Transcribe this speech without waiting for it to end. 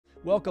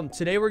Welcome.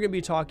 Today we're going to be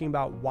talking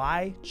about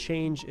why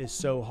change is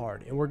so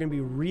hard. And we're going to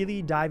be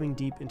really diving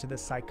deep into the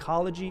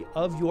psychology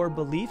of your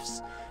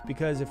beliefs,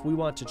 because if we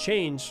want to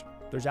change,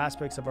 there's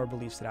aspects of our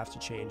beliefs that have to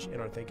change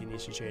and our thinking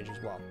needs to change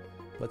as well.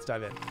 Let's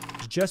dive in.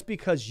 Just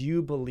because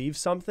you believe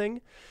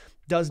something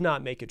does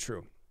not make it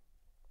true.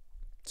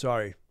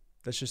 Sorry,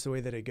 that's just the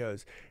way that it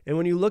goes. And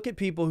when you look at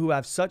people who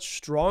have such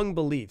strong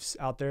beliefs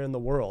out there in the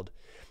world,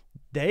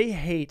 they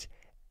hate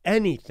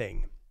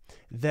anything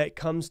that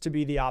comes to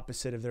be the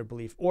opposite of their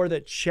belief or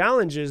that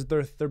challenges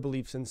their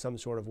beliefs in some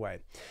sort of way.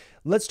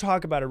 Let's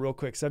talk about it real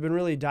quick. So I've been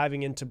really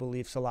diving into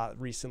beliefs a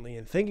lot recently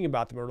and thinking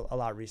about them a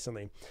lot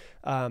recently.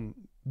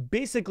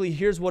 Basically,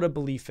 here's what a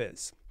belief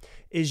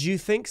is you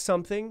think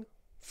something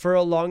for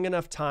a long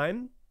enough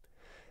time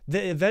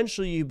that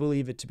eventually you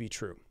believe it to be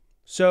true.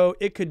 So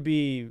it could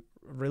be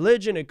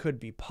religion, it could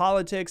be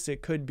politics,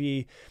 it could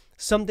be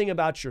something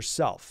about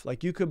yourself.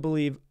 Like you could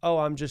believe, oh,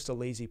 I'm just a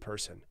lazy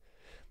person.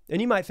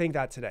 And you might think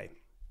that today.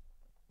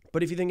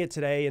 But if you think it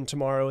today and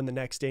tomorrow and the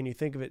next day, and you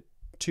think of it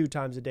 2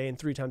 times a day and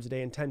 3 times a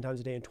day and 10 times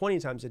a day and 20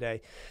 times a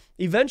day,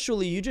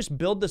 eventually you just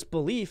build this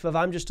belief of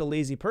I'm just a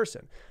lazy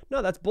person.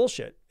 No, that's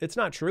bullshit. It's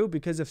not true,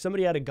 because if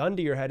somebody had a gun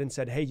to your head and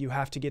said, hey, you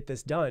have to get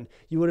this done,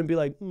 you wouldn't be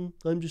like,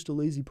 I'm just a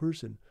lazy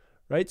person,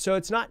 right? So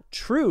it's not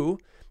true.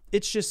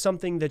 It's just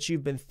something that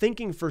you've been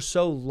thinking for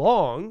so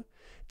long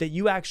that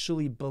you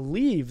actually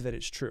believe that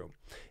it's true.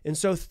 And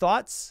so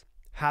thoughts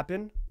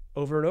happen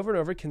over and over and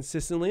over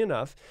consistently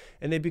enough,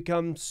 and they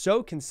become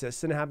so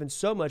consistent and happen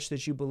so much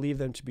that you believe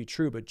them to be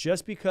true. But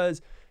just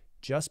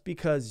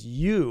because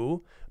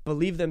you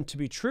believe them to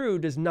be true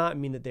does not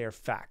mean that they are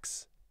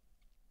facts.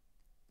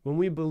 When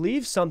we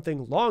believe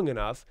something long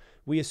enough,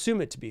 we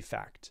assume it to be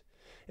fact.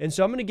 And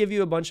so I'm going to give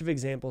you a bunch of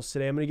examples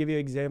today. I'm going to give you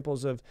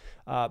examples of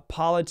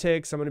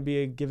politics. I'm going to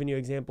be giving you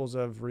examples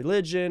of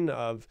religion,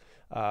 of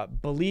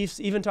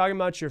beliefs, even talking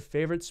about your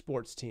favorite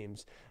sports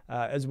teams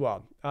as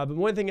well. But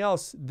one thing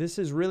else, this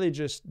is really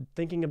just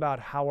thinking about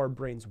how our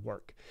brains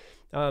work.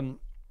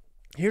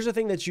 Here's the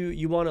thing that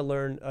you want to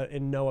learn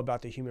and know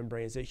about the human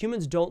brain is that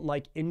humans don't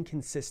like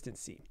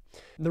inconsistency.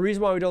 The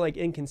reason why we don't like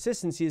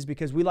inconsistency is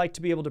because we like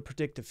to be able to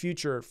predict the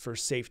future for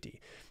safety.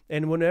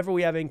 And whenever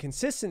we have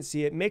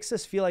inconsistency, it makes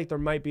us feel like there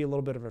might be a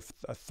little bit of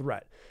a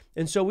threat.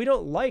 And so we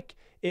don't like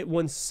it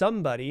when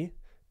somebody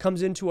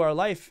comes into our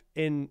life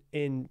and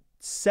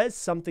says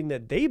something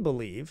that they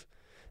believe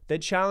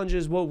that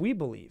challenges what we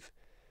believe.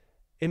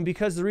 And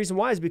because the reason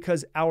why is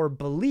because our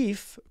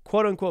belief,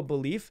 quote unquote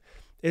belief,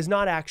 is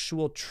not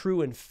actual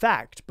true in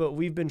fact, but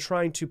we've been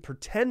trying to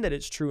pretend that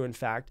it's true in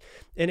fact,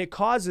 and it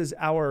causes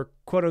our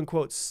quote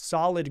unquote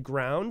solid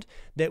ground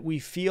that we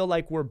feel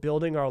like we're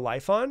building our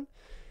life on.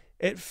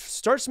 It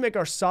starts to make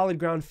our solid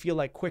ground feel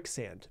like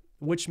quicksand,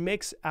 which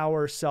makes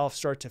ourselves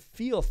start to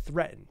feel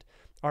threatened.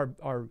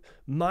 Our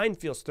mind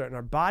feels threatened,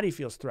 our body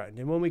feels threatened.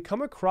 And when we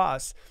come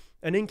across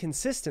an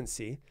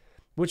inconsistency,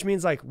 which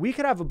means like we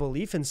could have a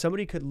belief and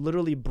somebody could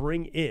literally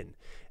bring in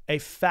a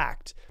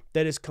fact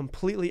that is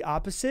completely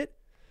opposite,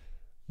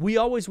 we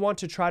always want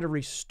to try to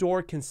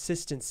restore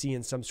consistency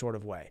in some sort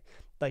of way,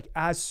 like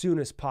as soon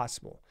as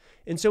possible.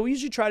 And so we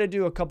usually try to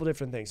do a couple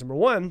different things. Number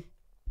one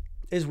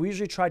is we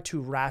usually try to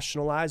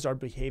rationalize our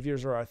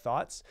behaviors or our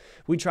thoughts.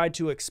 We try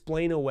to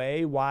explain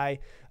away why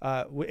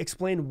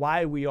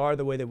we are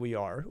the way that we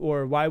are,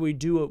 or why we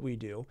do what we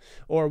do,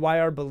 or why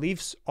our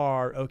beliefs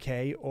are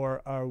okay,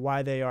 or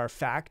why they are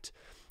fact.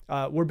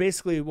 What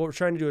we're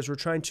trying to do is we're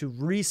trying to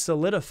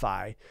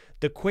re-solidify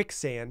the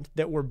quicksand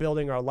that we're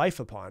building our life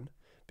upon.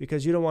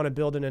 Because you don't want to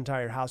build an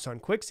entire house on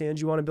quicksand.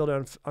 You want to build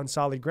it on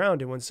solid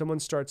ground. And when someone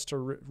starts to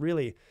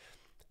really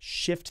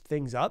shift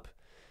things up,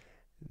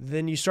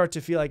 then you start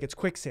to feel like it's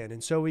quicksand.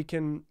 And so we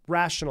can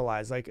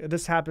rationalize. Like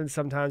this happens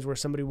sometimes where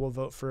somebody will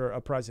vote for a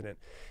president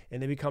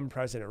and they become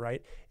president,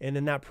 right? And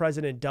then that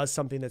president does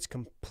something that's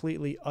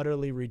completely,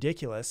 utterly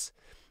ridiculous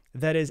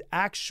that is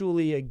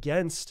actually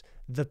against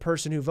the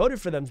person who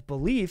voted for them's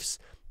beliefs,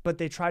 but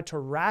they try to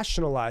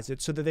rationalize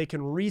it so that they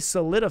can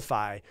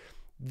re-solidify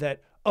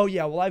that, oh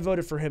yeah, well, I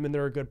voted for him and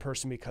they're a good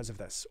person because of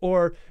this.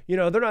 Or,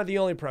 they're not the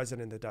only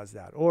president that does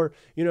that. Or,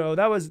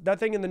 that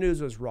thing in the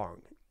news was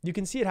wrong. You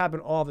can see it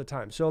happen all the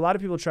time. So a lot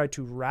of people try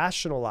to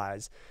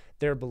rationalize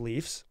their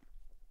beliefs.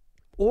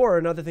 Or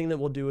another thing that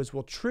we'll do is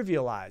we'll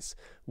trivialize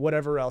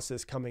whatever else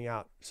is coming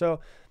out. So,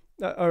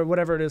 or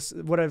whatever it is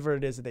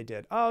that they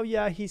did. Oh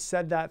yeah, he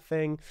said that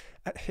thing.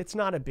 It's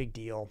not a big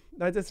deal.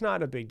 It's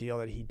not a big deal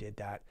that he did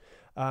that.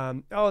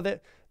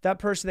 That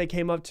person that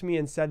came up to me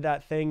and said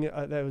that thing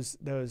that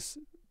was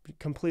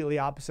completely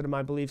opposite of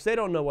my beliefs, they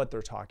don't know what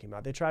they're talking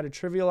about. They try to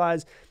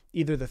trivialize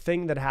either the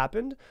thing that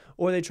happened,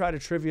 or they try to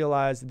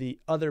trivialize the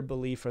other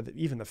belief, or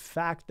even the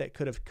fact that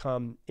could have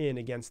come in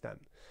against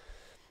them.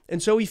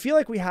 And so we feel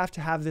like we have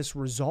to have this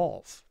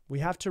resolve. We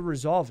have to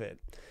resolve it.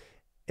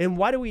 And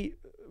why do we?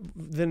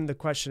 Then the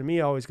question to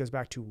me always goes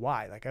back to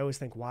why. Like I always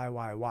think why?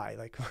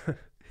 Like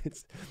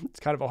it's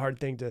kind of a hard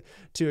thing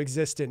to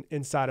exist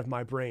inside of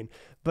my brain.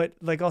 But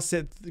like I'll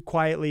sit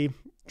quietly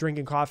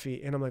drinking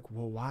coffee and I'm like,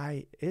 well,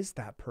 why is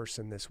that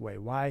person this way?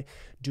 Why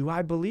do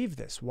I believe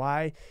this?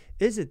 Why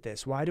is it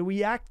this? Why do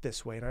we act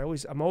this way? And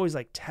I'm always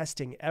like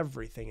testing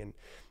everything.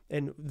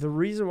 And the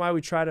reason why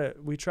we try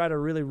to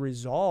really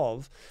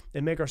resolve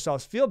and make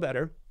ourselves feel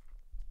better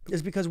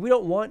is because we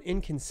don't want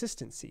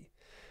inconsistency.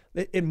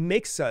 It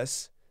makes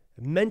us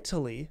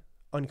mentally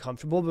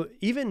uncomfortable, but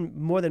even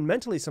more than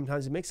mentally,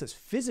 sometimes it makes us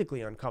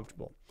physically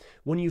uncomfortable.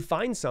 When you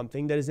find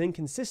something that is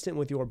inconsistent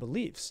with your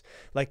beliefs,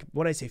 like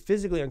when I say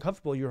physically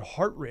uncomfortable, your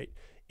heart rate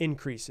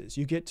increases.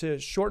 You get to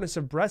shortness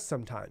of breath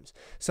sometimes.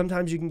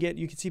 Sometimes you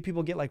can see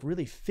people get like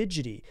really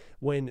fidgety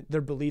when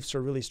their beliefs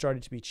are really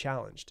starting to be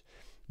challenged,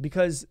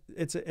 because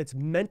it's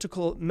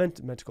mental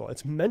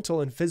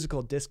and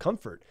physical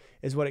discomfort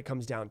is what it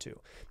comes down to.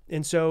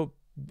 And so,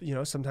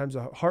 sometimes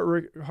the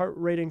heart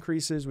rate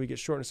increases, we get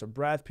shortness of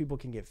breath, people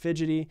can get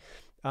fidgety.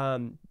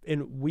 And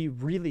we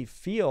really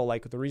feel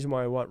like the reason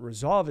why I want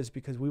resolve is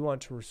because we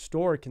want to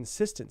restore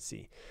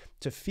consistency,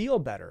 to feel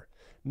better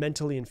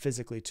mentally and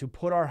physically, to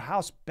put our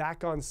house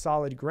back on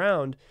solid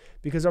ground,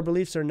 because our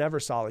beliefs are never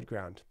solid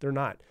ground. They're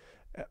not.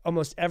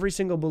 Almost every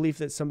single belief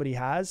that somebody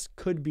has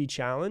could be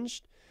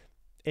challenged,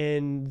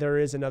 and there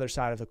is another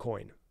side of the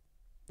coin.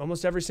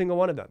 Almost every single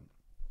one of them.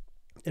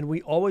 And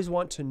we always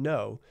want to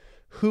know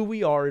who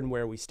we are and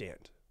where we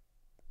stand.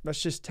 That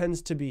just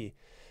tends to be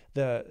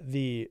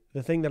the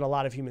thing that a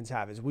lot of humans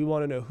have, is we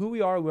want to know who we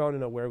are, we want to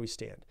know where we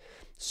stand.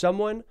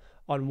 Someone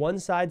on one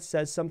side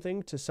says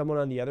something to someone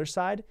on the other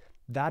side,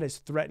 that is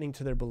threatening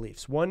to their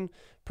beliefs. One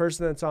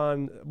person that's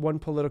on one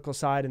political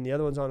side and the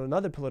other one's on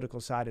another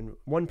political side, and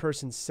one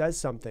person says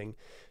something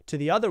to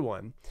the other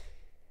one,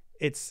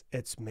 it's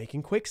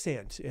making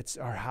quicksand. It's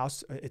our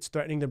house. It's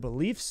threatening their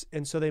beliefs.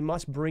 And so they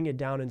must bring it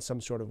down in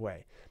some sort of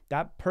way.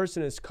 That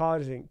person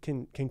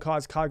can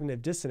cause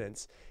cognitive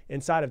dissonance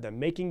inside of them,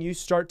 making you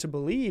start to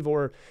believe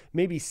or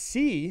maybe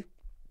see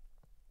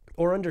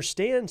or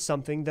understand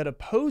something that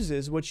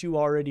opposes what you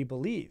already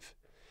believe.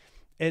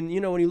 And,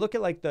 when you look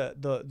at like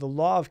the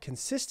law of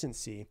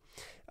consistency,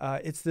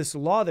 it's this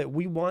law that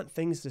we want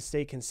things to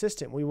stay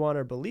consistent. We want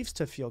our beliefs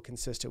to feel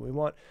consistent. We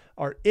want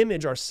our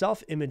image, our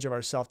self-image of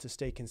ourselves to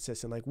stay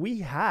consistent. Like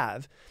we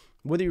have,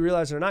 whether you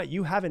realize it or not,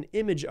 you have an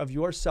image of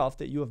yourself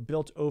that you have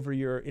built over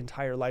your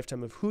entire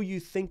lifetime of who you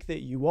think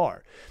that you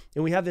are.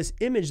 And we have this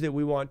image that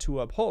we want to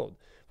uphold.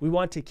 We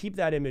want to keep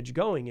that image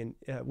going.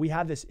 And we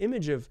have this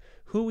image of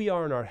who we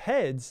are in our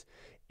heads,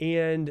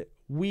 and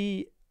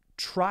we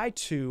try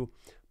to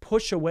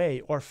push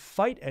away or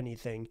fight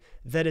anything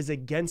that is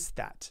against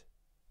that.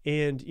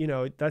 And,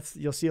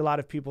 you'll see a lot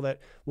of people that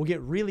will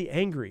get really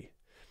angry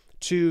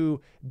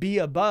to be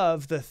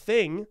above the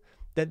thing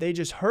that they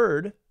just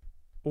heard,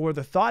 or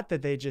the thought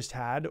that they just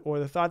had, or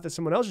the thought that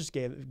someone else just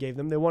gave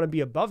them. They want to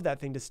be above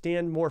that thing to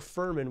stand more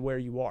firm in where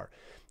you are.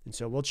 And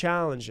so we'll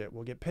challenge it.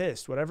 We'll get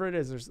pissed, whatever it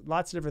is. There's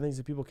lots of different things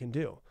that people can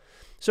do.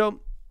 So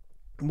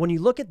when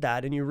you look at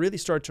that and you really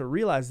start to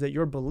realize that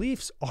your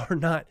beliefs are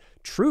not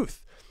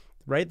truth,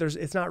 right?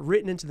 It's not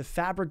written into the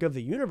fabric of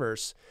the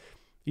universe.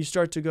 You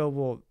start to go,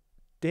 well,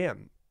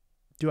 damn,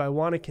 do I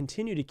want to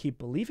continue to keep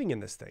believing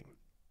in this thing,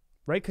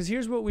 right? Because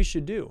here's what we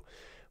should do.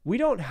 We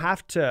don't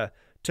have to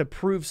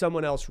prove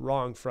someone else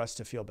wrong for us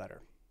to feel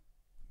better.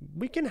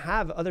 We can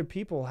have other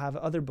people have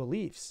other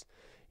beliefs.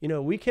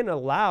 We can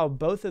allow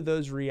both of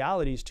those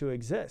realities to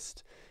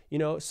exist.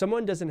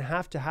 Someone doesn't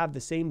have to have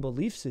the same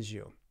beliefs as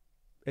you.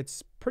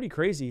 It's pretty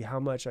crazy how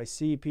much I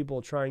see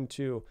people trying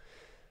to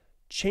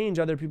change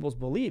other people's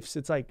beliefs.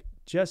 It's like,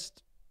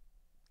 just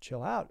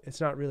chill out.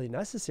 It's not really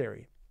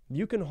necessary.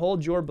 You can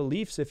hold your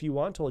beliefs if you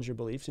want to hold your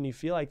beliefs and you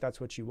feel like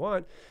that's what you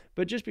want.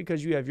 But just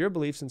because you have your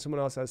beliefs and someone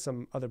else has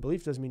some other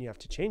belief doesn't mean you have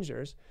to change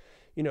theirs.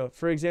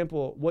 For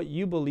example, what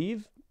you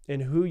believe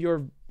and who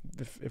you're,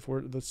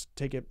 let's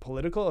take it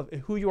political,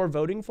 who you're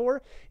voting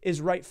for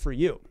is right for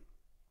you.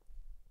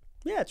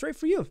 Yeah, it's right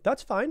for you.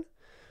 That's fine.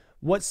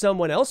 What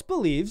someone else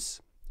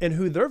believes and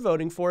who they're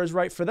voting for is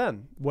right for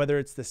them, whether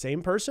it's the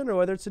same person or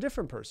whether it's a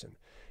different person.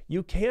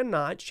 You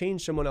cannot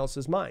change someone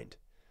else's mind.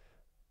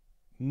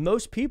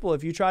 Most people,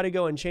 if you try to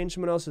go and change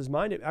someone else's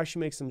mind, it actually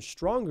makes them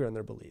stronger in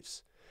their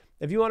beliefs.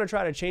 If you want to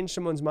try to change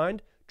someone's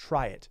mind,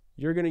 try it.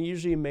 You're going to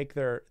usually make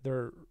their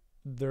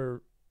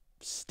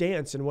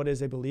stance in what it is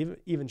they believe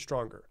even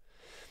stronger.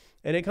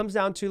 And it comes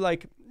down to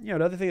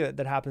another thing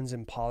that happens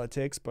in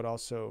politics, but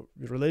also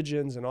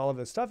religions and all of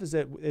this stuff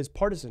is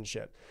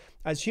partisanship.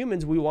 As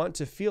humans, we want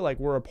to feel like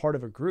we're a part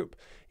of a group.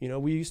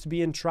 We used to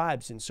be in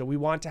tribes, and so we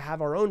want to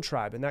have our own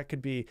tribe. And that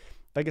could be,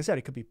 like I said,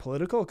 it could be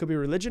political, it could be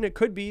religion, it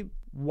could be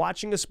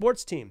watching a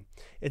sports team.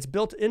 It's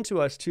built into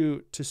us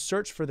to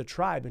search for the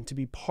tribe and to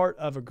be part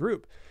of a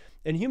group.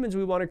 And humans,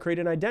 we want to create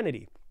an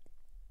identity.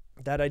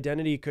 That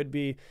identity could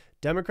be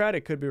Democrat,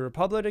 it could be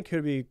Republican, it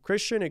could be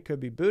Christian, it could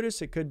be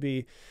Buddhist, it could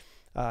be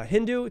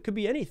Hindu, it could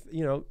be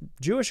anything,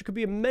 Jewish, it could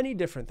be many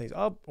different things.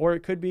 Or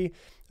it could be,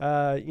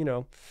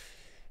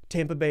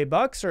 Tampa Bay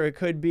Bucks, or it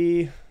could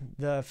be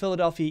the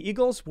Philadelphia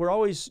Eagles. We're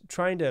always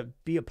trying to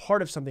be a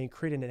part of something,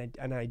 create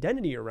an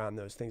identity around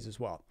those things as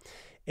well.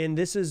 And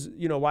this is,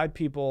 why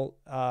people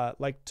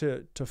like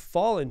to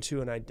fall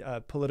into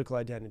a political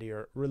identity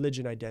or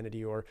religion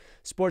identity or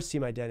sports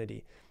team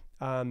identity,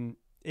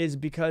 is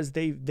because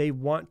they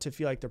want to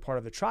feel like they're part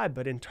of the tribe.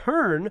 But in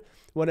turn,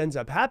 what ends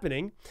up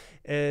happening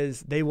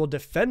is they will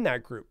defend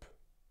that group,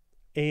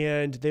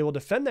 and they will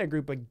defend that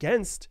group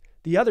against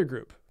the other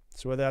group.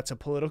 So whether that's a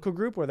political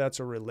group, whether that's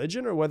a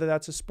religion, or whether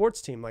that's a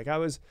sports team. Like I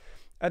was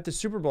at the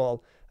Super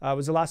Bowl,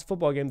 was the last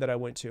football game that I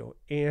went to,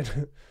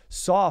 and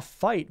saw a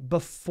fight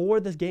before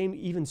the game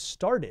even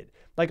started,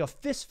 like a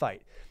fist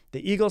fight.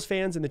 The Eagles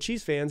fans and the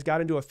Chiefs fans got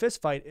into a fist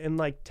fight, and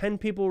like 10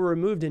 people were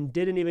removed and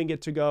didn't even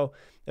get to go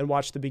and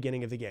watch the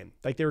beginning of the game.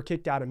 Like they were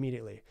kicked out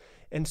immediately.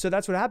 And so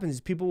that's what happens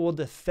is people will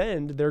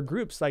defend their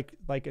groups, like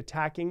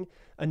attacking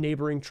a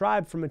neighboring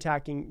tribe from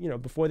attacking,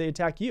 before they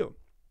attack you.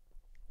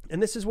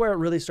 And this is where it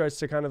really starts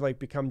to kind of like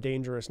become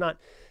dangerous. Not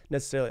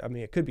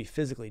necessarily, it could be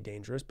physically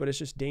dangerous, but it's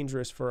just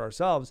dangerous for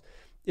ourselves,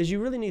 is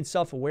you really need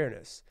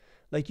self-awareness.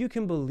 Like you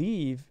can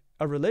believe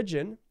a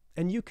religion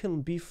and you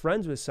can be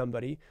friends with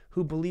somebody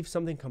who believes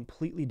something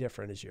completely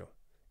different as you.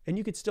 And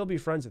you could still be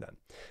friends with them.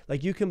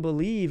 Like you can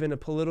believe in a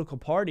political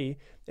party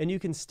and you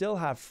can still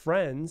have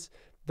friends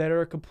that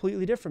are a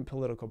completely different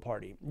political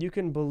party. You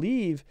can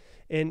believe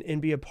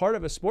and be a part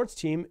of a sports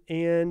team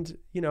and,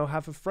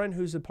 have a friend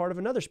who's a part of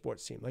another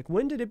sports team. Like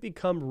when did it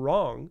become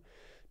wrong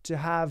to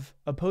have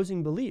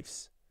opposing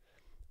beliefs?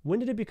 When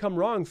did it become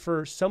wrong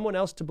for someone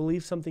else to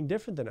believe something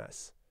different than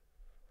us?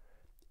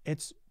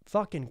 It's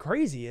fucking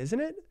crazy,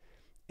 isn't it?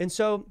 And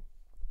so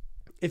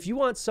if you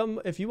want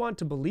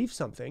to believe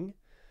something,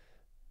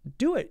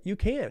 do it. You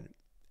can.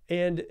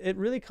 And it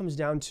really comes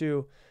down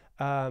to,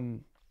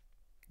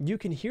 you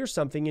can hear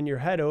something in your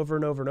head over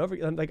and over and over.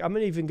 Like I'm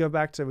going to even go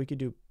back to, we could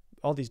do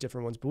all these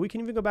different ones, but we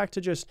can even go back to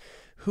just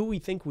who we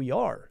think we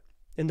are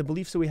and the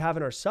beliefs that we have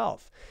in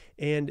ourselves.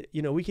 And,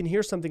 we can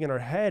hear something in our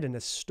head and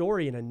a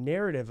story and a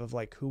narrative of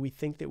like who we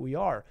think that we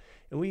are.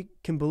 And we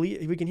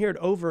can hear it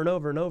over and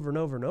over and over and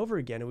over and over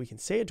again. And we can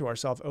say it to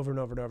ourselves over and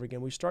over and over again.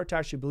 We start to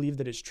actually believe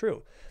that it's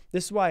true.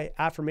 This is why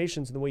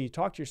affirmations and the way you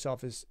talk to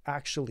yourself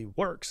actually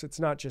works. It's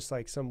not just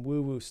like some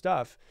woo-woo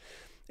stuff.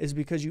 Is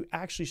because you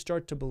actually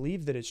start to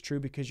believe that it's true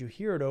because you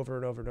hear it over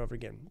and over and over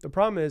again. The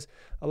problem is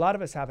a lot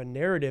of us have a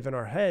narrative in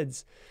our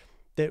heads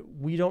that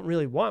we don't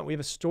really want. We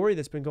have a story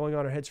that's been going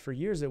on in our heads for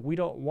years that we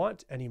don't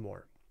want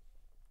anymore.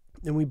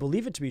 And we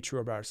believe it to be true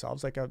about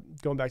ourselves. Like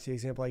going back to the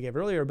example I gave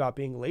earlier about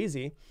being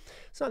lazy.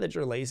 It's not that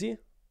you're lazy.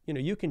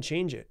 You can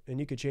change it and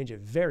you can change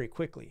it very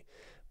quickly.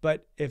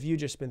 But if you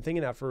just been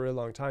thinking that for a really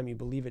long time, you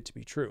believe it to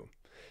be true.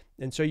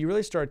 And so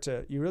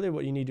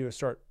what you need to do is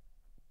start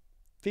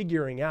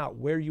figuring out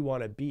where you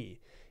want to be.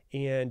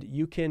 And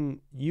you can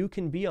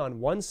be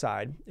on one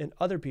side and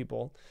other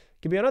people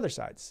can be on other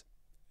sides.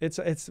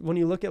 It's when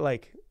you look at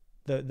like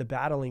the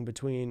battling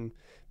between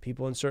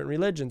people in certain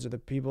religions or the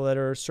people that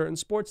are certain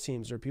sports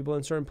teams or people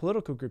in certain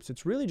political groups,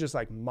 it's really just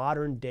like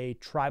modern day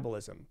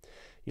tribalism.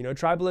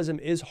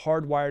 Tribalism is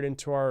hardwired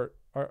into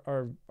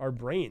our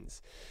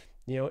brains,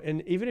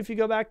 and even if you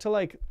go back to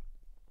like,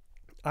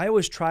 I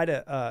always try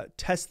to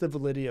test the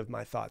validity of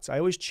my thoughts. I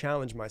always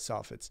challenge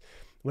myself. It's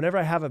whenever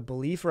I have a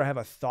belief or I have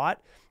a thought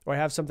or I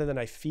have something that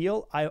I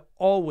feel, I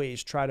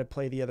always try to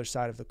play the other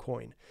side of the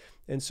coin.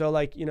 And so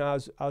like, I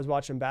was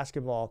watching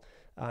basketball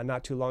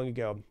not too long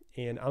ago,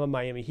 and I'm a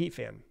Miami Heat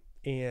fan,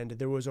 and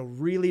there was a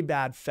really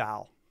bad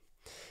foul,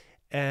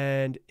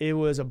 and it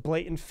was a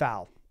blatant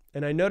foul.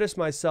 And I noticed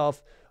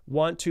myself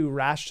want to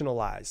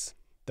rationalize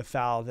the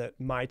foul that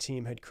my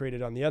team had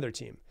created on the other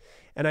team.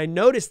 And I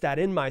noticed that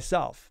in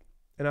myself,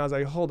 and I was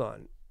like, hold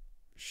on,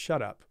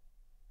 shut up.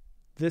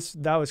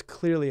 That was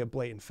clearly a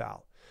blatant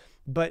foul.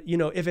 But,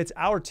 if it's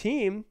our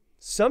team,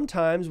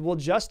 sometimes we'll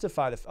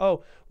justify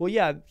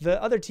the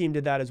other team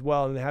did that as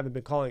well and they haven't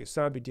been calling it. It's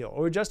not a big deal.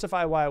 Or we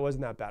justify why it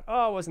wasn't that bad.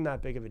 Oh, it wasn't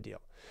that big of a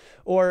deal.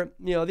 Or,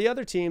 the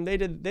other team, they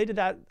did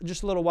that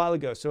just a little while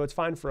ago, so it's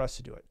fine for us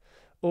to do it.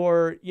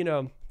 Or,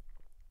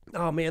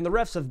 oh man, the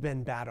refs have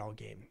been bad all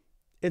game.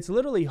 It's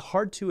literally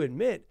hard to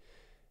admit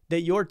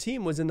that your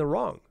team was in the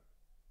wrong.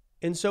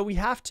 And so we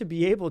have to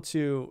be able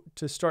to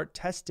start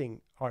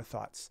testing our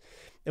thoughts.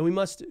 And we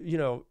must,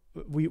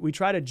 we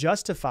try to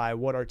justify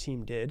what our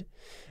team did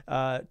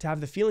to have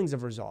the feelings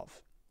of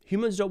resolve.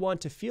 Humans don't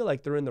want to feel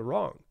like they're in the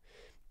wrong.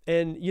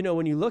 And,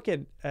 when you look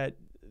at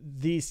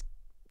these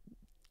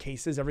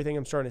cases, everything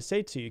I'm starting to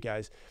say to you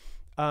guys,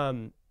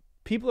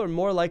 people are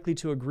more likely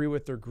to agree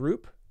with their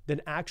group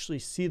than actually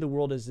see the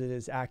world as it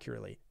is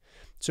accurately.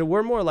 So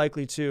we're more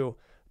likely to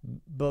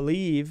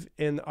believe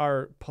in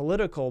our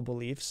political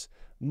beliefs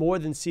more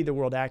than see the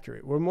world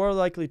accurate. We're more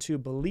likely to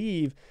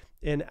believe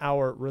in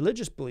our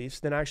religious beliefs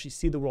than actually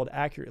see the world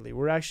accurately.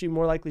 We're actually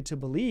more likely to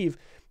believe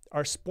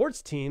our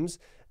sports teams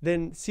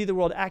than see the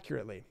world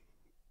accurately.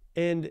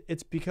 And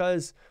it's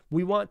because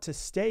we want to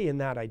stay in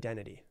that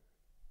identity.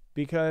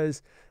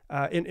 Because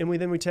and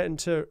we tend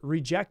to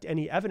reject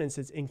any evidence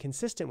that's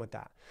inconsistent with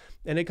that.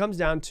 And it comes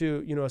down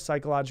to, a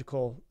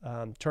psychological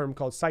term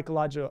called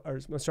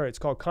it's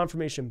called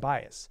confirmation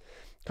bias.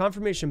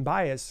 Confirmation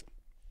bias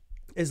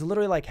is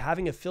literally like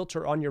having a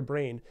filter on your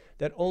brain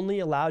that only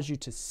allows you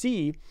to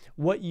see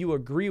what you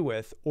agree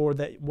with or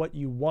that what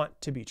you want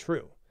to be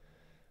true.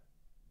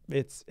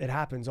 It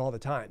happens all the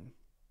time.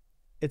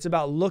 It's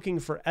about looking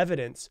for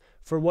evidence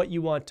for what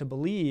you want to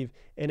believe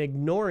and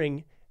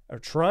ignoring or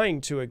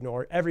trying to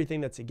ignore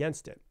everything that's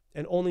against it,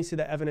 and only see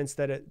the evidence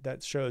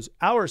that shows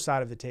our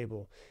side of the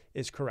table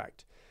is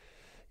correct.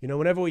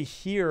 Whenever we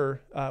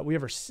hear,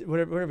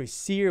 whenever we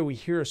see or we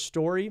hear a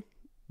story,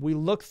 we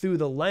look through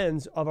the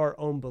lens of our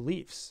own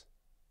beliefs.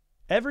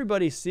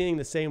 Everybody's seeing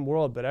the same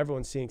world, but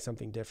everyone's seeing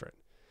something different.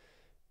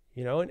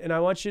 And I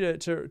want you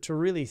to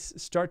really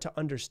start to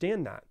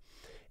understand that.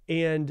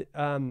 And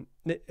then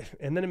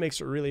it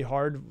makes it really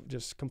hard,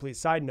 just complete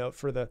side note,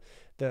 for the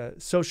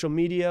social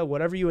media,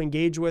 whatever you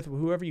engage with,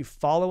 whoever you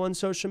follow on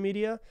social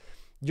media,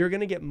 you're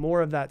going to get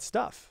more of that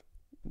stuff,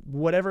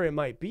 whatever it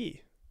might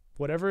be,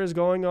 whatever is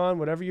going on,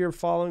 whatever you're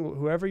following,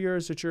 whoever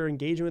that you're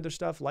engaging with their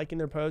stuff, liking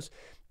their posts.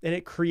 And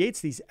it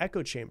creates these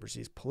echo chambers,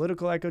 these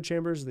political echo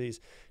chambers,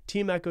 these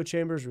team echo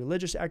chambers,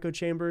 religious echo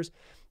chambers.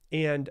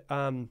 And,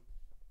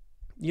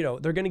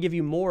 they're going to give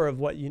you more of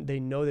what they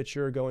know that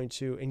you're going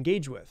to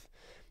engage with.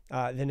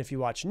 Then if you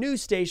watch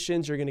news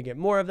stations, you're going to get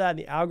more of that. And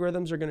the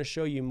algorithms are going to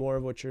show you more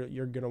of what you're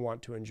going to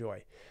want to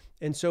enjoy.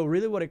 And so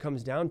really what it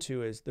comes down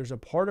to is there's a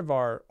part of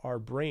our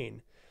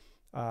brain,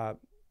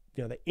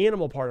 the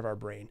animal part of our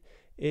brain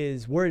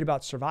is worried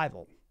about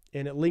survival,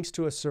 and it links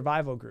to a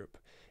survival group.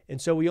 And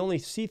so we only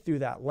see through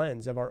that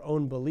lens of our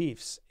own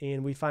beliefs,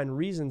 and we find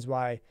reasons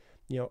why,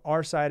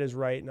 our side is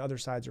right and other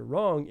sides are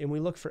wrong. And we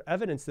look for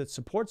evidence that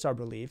supports our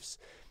beliefs,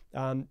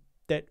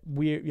 that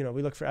we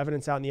look for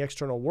evidence out in the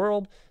external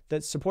world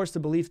that supports the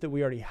belief that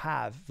we already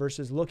have,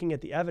 versus looking at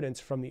the evidence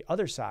from the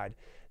other side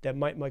that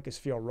might make us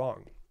feel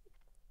wrong.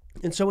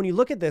 And so when you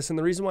look at this, and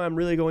the reason why I'm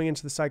really going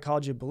into the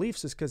psychology of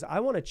beliefs is because I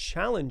want to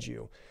challenge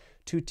you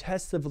to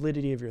test the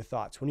validity of your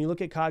thoughts. When you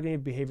look at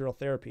cognitive behavioral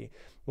therapy,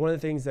 one of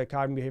the things that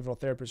cognitive behavioral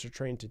therapists are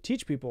trained to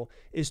teach people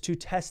is to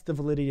test the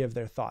validity of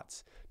their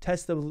thoughts,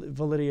 test the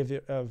validity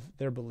of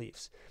their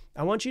beliefs.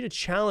 I want you to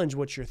challenge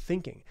what you're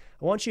thinking.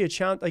 I want you to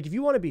challenge, if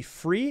you want to be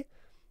free,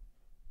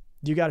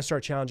 you got to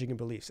start challenging your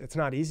beliefs. It's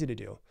not easy to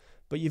do,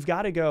 but you've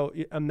got to go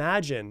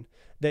imagine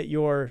that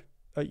you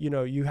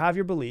have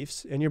your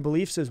beliefs, and your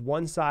beliefs is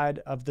one side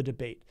of the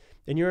debate,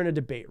 and you're in a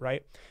debate,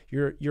 right?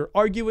 You're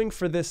arguing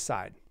for this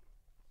side.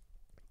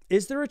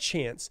 Is there a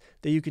chance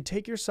that you could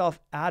take yourself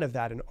out of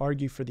that and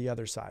argue for the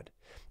other side,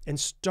 and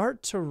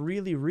start to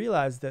really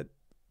realize that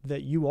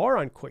you are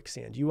on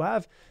quicksand? You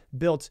have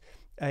built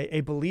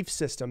a belief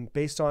system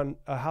based on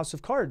a house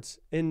of cards,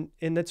 and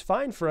that's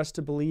fine for us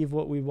to believe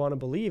what we want to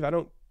believe. I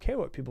don't care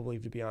what people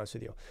believe, to be honest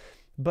with you,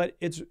 but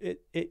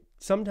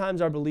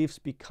sometimes our beliefs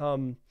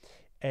become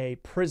a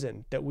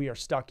prison that we are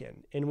stuck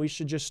in, and we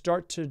should just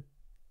start to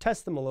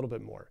test them a little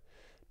bit more.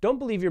 Don't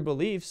believe your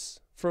beliefs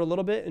for a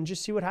little bit and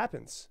just see what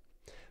happens.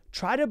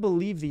 Try to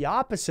believe the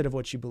opposite of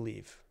what you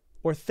believe,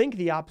 or think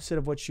the opposite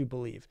of what you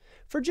believe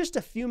for just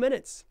a few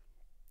minutes.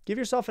 Give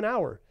yourself an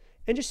hour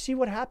and just see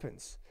what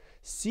happens.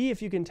 See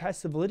if you can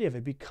test the validity of it.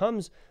 It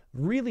becomes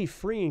really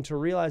freeing to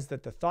realize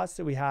that the thoughts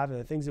that we have and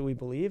the things that we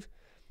believe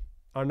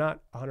are not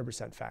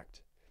 100%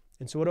 fact.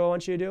 And so what do I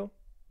want you to do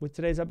with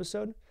today's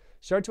episode?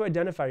 Start to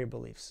identify your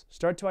beliefs.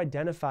 Start to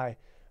identify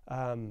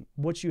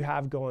what you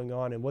have going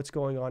on and what's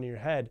going on in your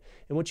head,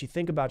 and what you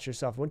think about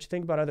yourself, what you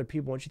think about other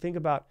people, what you think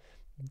about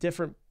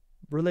different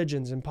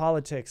religions and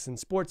politics and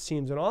sports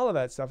teams and all of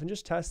that stuff, and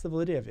just test the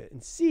validity of it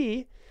and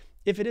see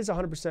if it is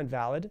 100%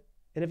 valid.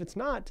 And if it's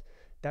not,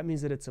 that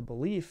means that it's a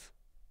belief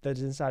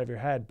that's inside of your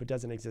head but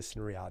doesn't exist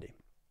in reality.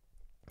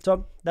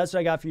 So that's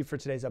what I got for you for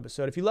today's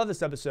episode. If you love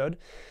this episode,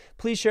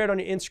 please share it on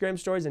your Instagram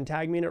stories and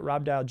tag me in it,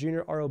 Rob Dial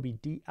Jr.,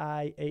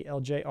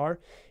 ROBDIALJR.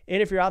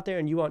 And if you're out there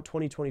and you want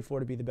 2024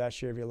 to be the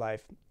best year of your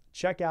life,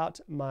 check out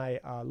my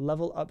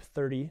Level Up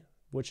 30,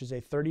 which is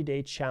a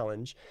 30-day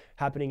challenge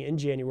happening in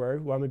January,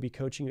 where I'm going to be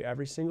coaching you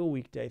every single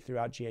weekday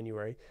throughout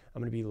January.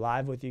 I'm going to be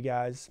live with you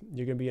guys.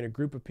 You're going to be in a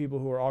group of people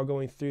who are all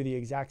going through the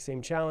exact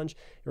same challenge.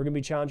 We're going to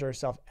be challenging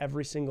ourselves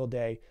every single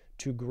day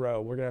to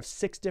grow. We're going to have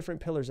 6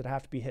 different pillars that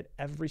have to be hit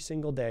every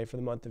single day for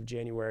the month of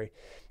January.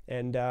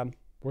 And we're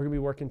going to be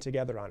working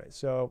together on it.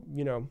 So,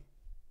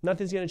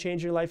 nothing's going to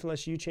change your life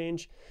unless you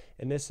change.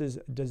 And this is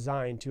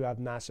designed to have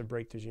massive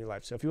breakthroughs in your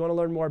life. So if you want to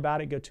learn more about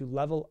it, go to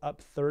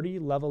levelup30,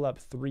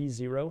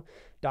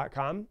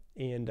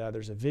 and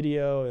there's a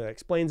video that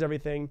explains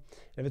everything.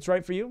 If it's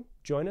right for you,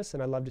 join us,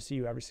 and I'd love to see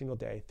you every single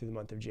day through the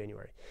month of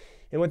January.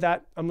 And with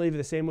that, I'm going to leave you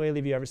the same way I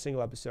leave you every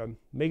single episode.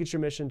 Make it your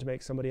mission to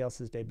make somebody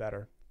else's day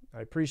better.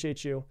 I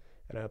appreciate you,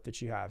 and I hope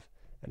that you have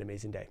an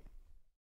amazing day.